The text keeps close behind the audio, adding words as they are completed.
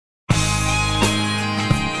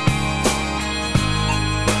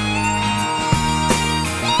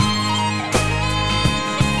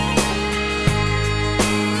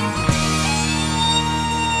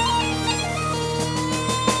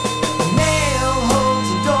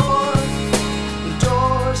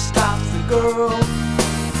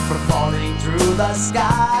the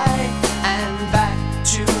sky and back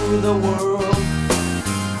to the world.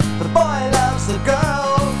 The boy loves the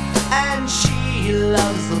girl and she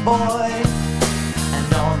loves the boy,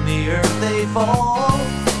 and on the earth they fall,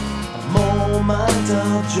 a moment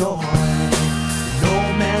of joy. No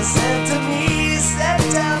man said to me,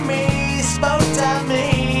 spoke to me,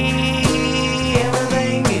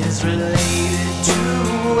 everything is related to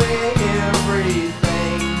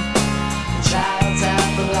everything. The child's half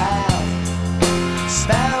the loud,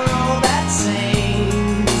 sparrow that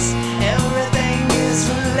sings, everything is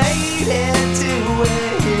related to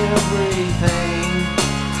everything,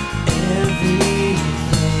 everything.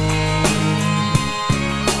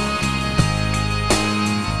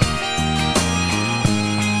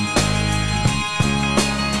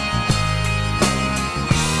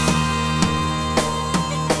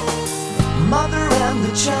 Mother and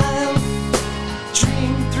the child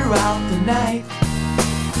dream throughout the night,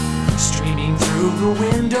 streaming through the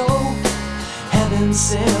window, heaven's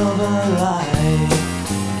silver light.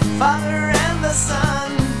 Father and the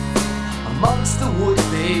son, amongst the wood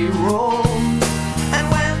they roam, and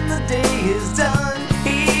when the day is done,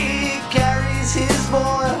 he carries his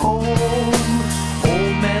boy home.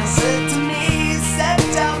 Old man said to me,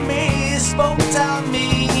 spoke to me,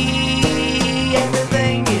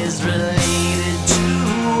 everything is related to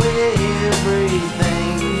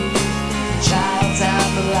everything. Child's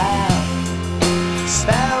out loud,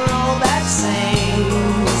 sparrow that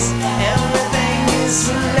sings, everything is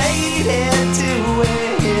related to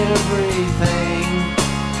everything,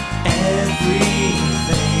 everything,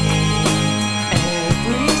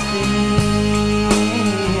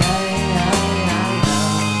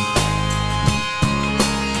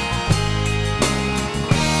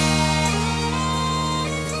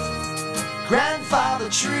 Grandfather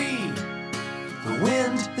tree, the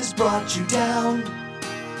wind has brought you down.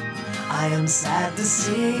 I am sad to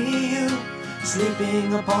see you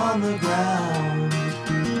sleeping upon the ground.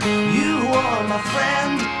 You are my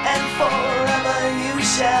friend, and forever you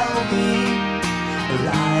shall be.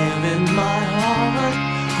 Alive in my heart,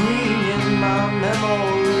 green in my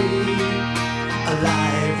memory.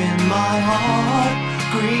 Alive in my heart,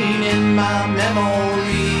 green in my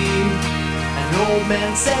memory. An old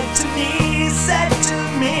man said to me,